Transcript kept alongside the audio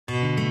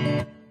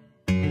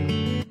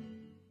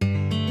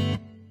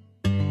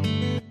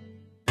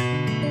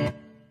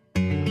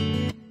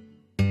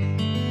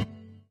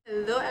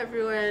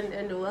everyone,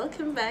 and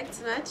welcome back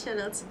to my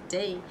channel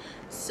today.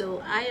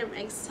 So I am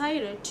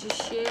excited to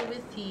share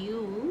with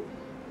you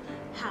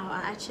how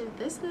I achieved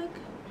this look.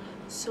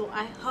 So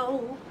I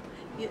hope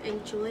you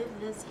enjoyed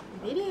this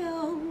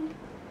video,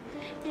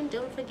 and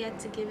don't forget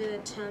to give it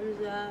a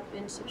thumbs up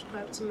and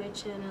subscribe to my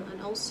channel,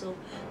 and also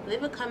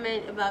leave a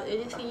comment about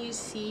anything you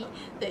see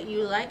that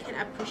you like and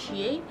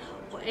appreciate,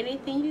 or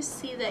anything you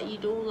see that you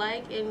don't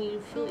like and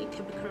you feel it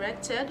can be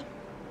corrected.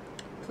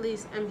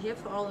 Please, I'm here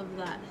for all of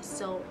that,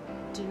 so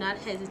do not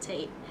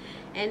hesitate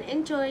and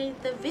enjoy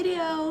the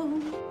video.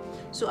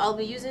 So I'll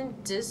be using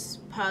this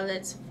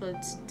palette for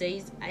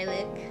today's eye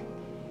look.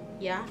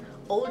 Yeah,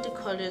 all the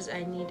colors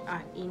I need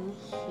are in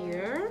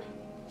here.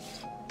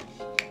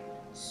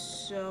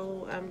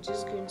 So I'm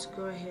just going to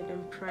go ahead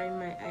and prime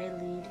my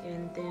eyelid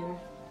and then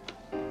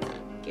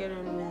get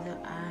on with the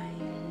eye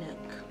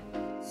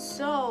look.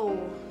 So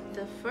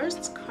the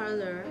first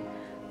color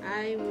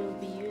I will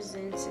be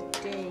using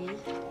today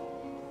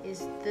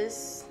is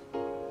this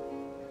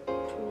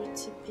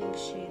pretty pink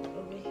shade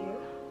over here,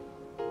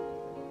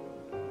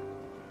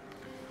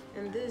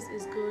 and this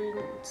is going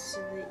to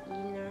the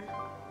inner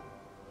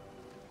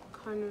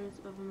corners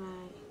of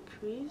my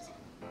crease.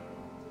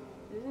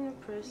 I'm gonna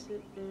press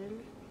it in.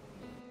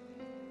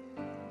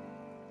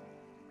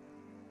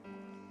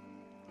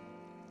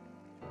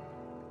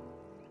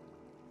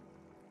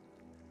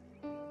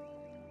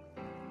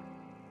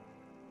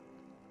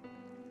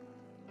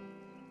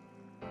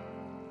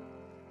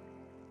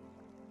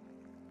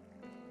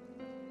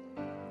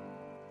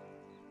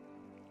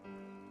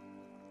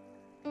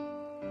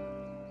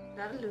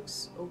 That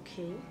looks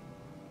okay.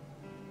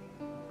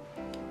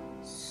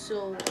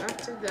 So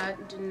after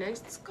that, the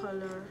next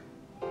color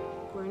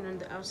going on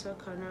the outside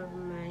corner of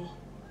my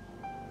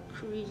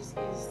crease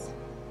is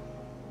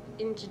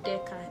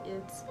Deca.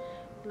 It's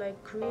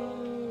like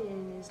green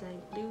and it's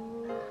like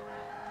blue,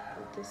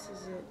 but this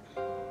is it.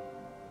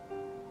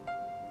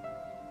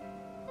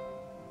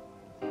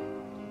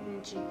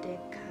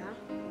 Deca.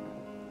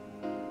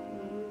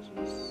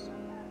 Just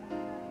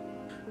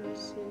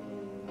press it in.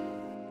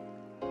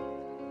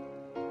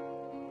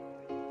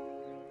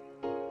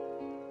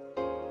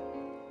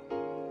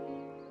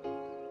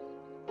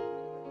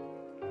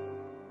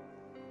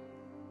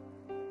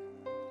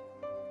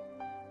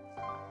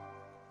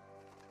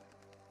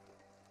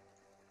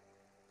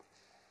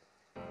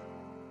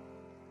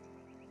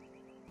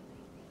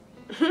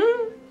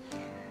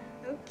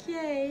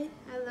 Okay,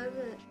 I love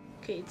it.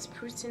 Okay, it's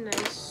pretty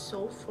nice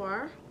so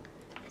far.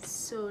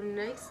 So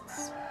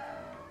next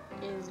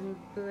is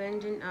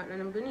blending out,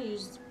 and I'm going to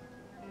use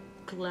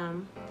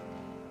Glam,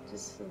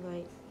 just a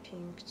light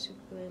pink, to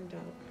blend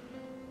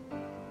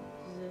out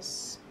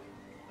this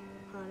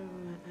part of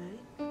my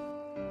eye.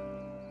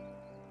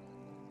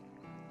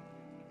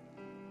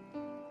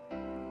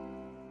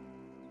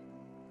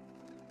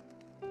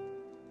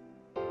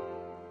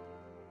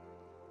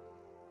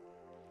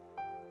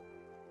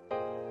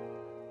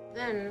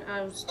 Then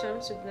I was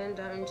trying to blend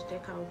out into the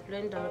I'll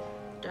blend out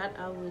that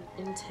out with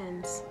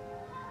Intense,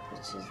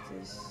 which is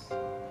this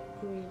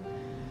green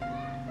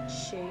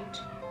shade.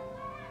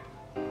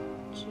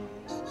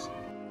 Just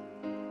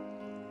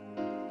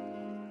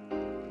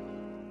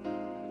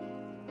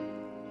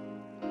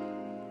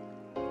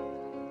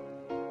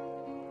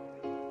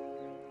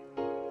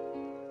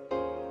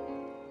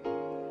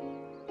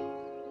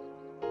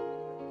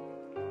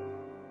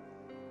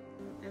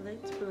I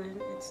like to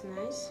blend, it's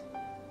nice.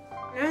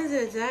 Now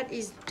that that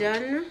is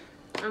done,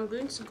 I'm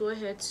going to go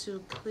ahead to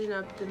clean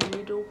up the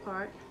middle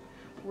part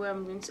where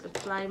I'm going to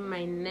apply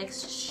my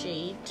next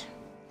shade.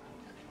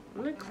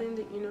 I'm going to clean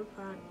the inner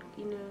part,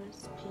 inner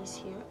space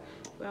here,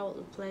 where I will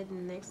apply the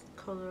next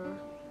color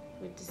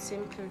with the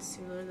same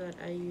concealer that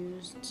I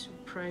used to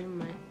prime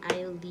my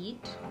eyelid.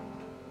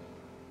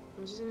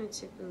 I'm just going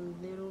to take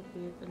a little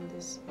bit on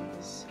this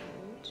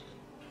side.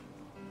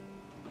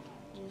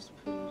 Just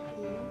put it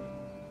here.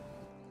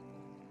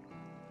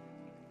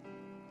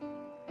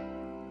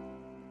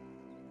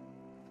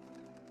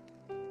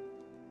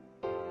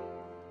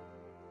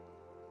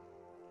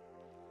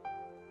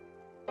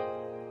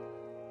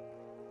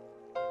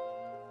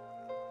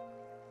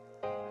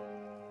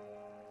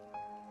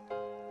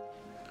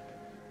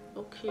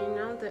 Okay,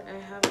 now that I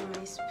have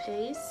my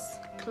space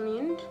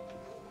cleaned,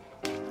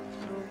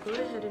 I'll go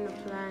ahead and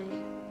apply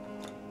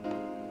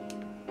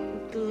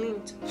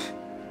Glint,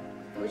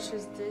 which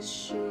is this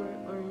shimmer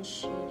orange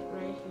shade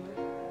right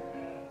here.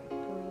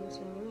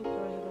 So I'm going to go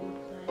ahead and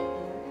apply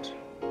that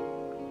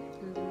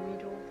in the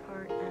middle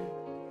part and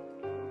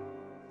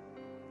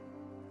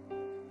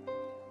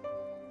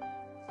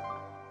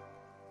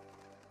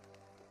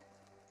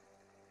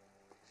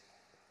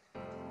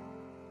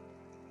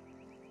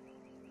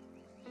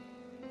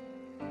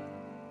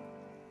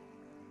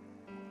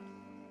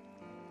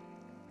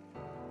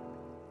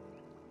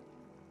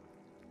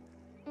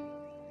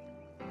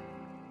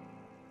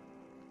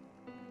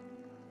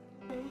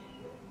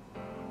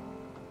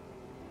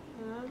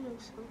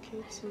looks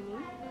okay to me.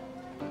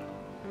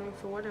 I mean,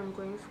 for what I'm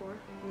going for,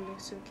 it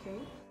looks okay.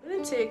 I'm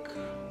gonna take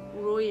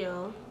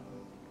Royal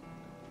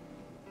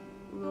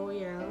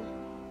Royal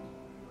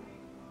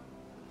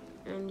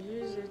and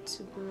use it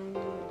to blend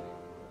it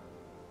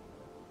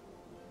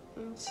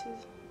into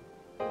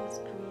this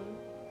green.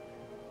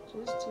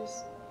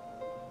 Just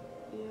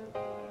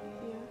yeah.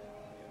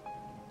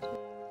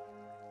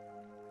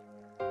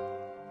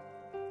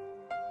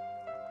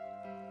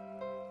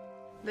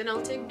 Then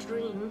I'll take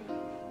green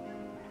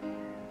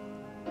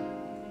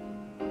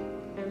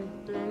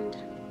and blend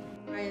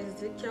my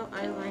Ezekiel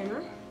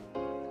eyeliner.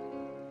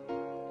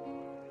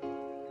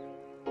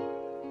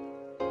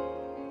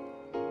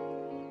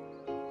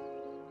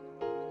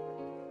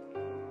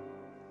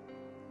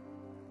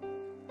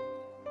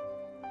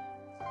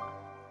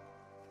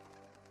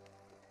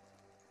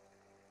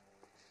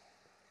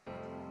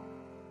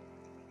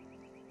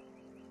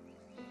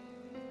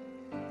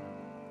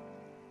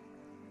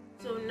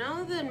 So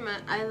now that my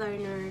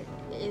eyeliner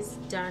is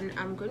done,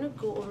 I'm gonna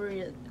go over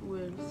it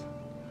with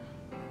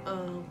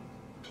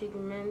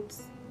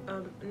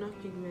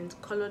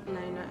colored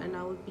liner, and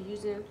I will be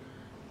using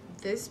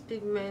this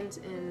pigment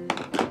and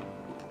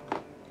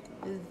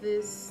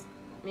this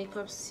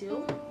makeup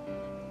seal,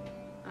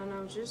 and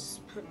I'll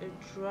just put a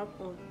drop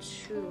or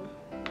two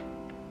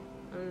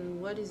on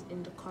what is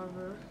in the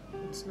cover.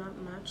 It's not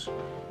much,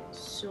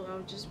 so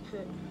I'll just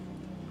put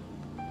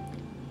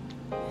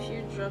a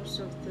few drops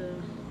of the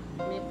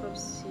makeup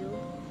seal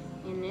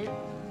in it,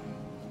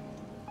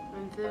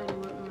 and then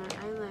with my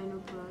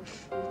eyeliner brush,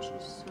 which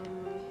is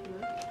somewhere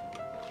here,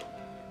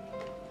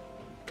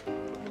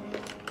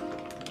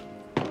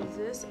 with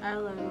this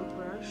eyeliner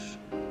brush,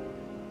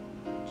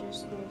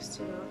 just mix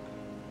it up.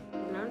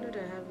 Now that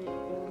I have it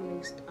all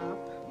mixed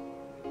up,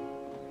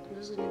 I'm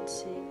just gonna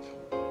take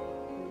a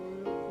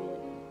little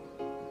bit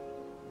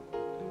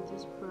in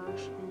this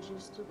brush and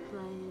just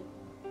apply it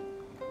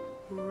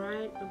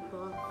right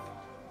above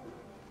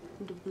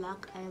the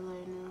black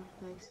eyeliner,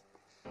 like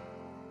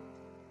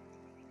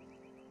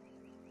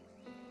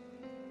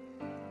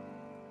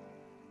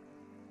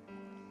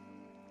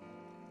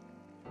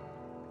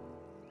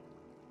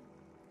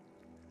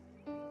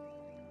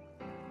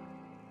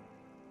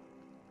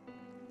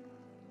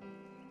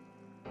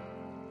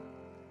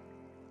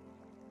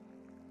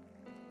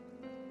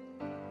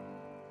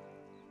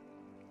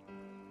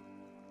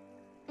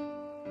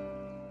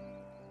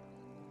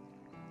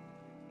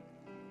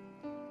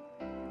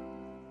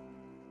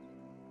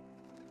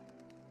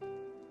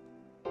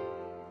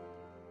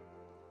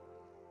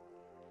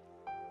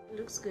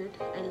looks good.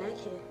 I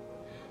like it.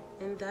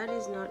 And that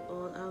is not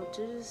all. I'll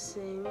do the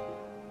same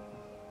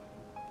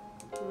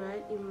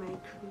right in my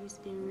crease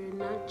area,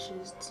 not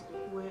just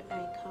where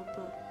I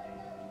cover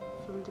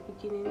from the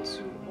beginning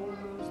to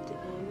almost the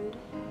end.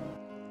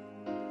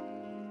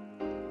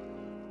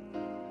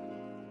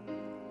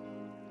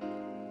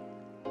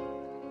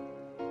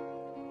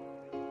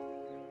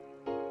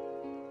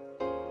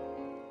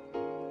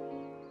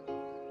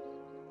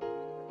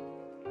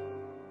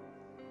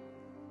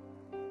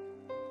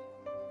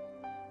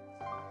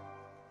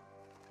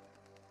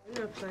 I'm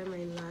gonna apply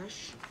my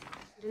lash.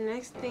 The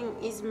next thing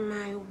is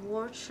my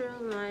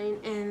waterline,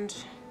 and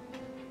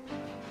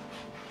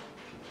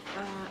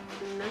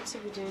not to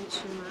be doing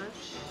too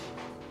much,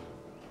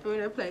 I'm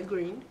gonna apply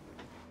green.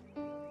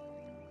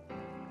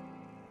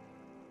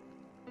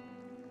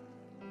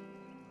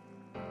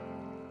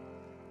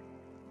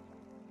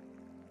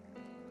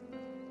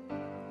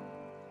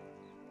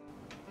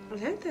 I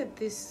like that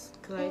this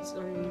glides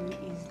on really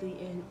easily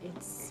and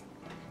it's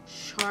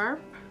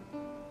sharp.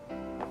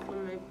 For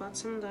my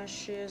bottom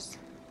lashes,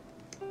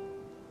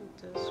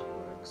 this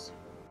works.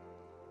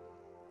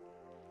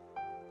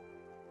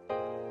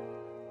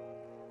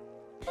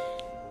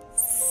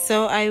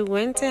 So I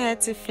went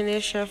ahead to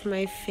finish off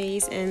my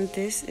face, and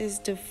this is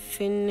the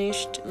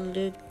finished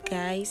look,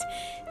 guys.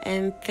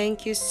 And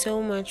thank you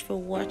so much for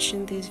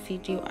watching this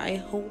video. I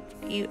hope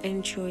you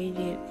enjoyed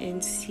it,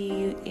 and see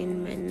you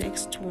in my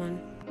next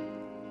one.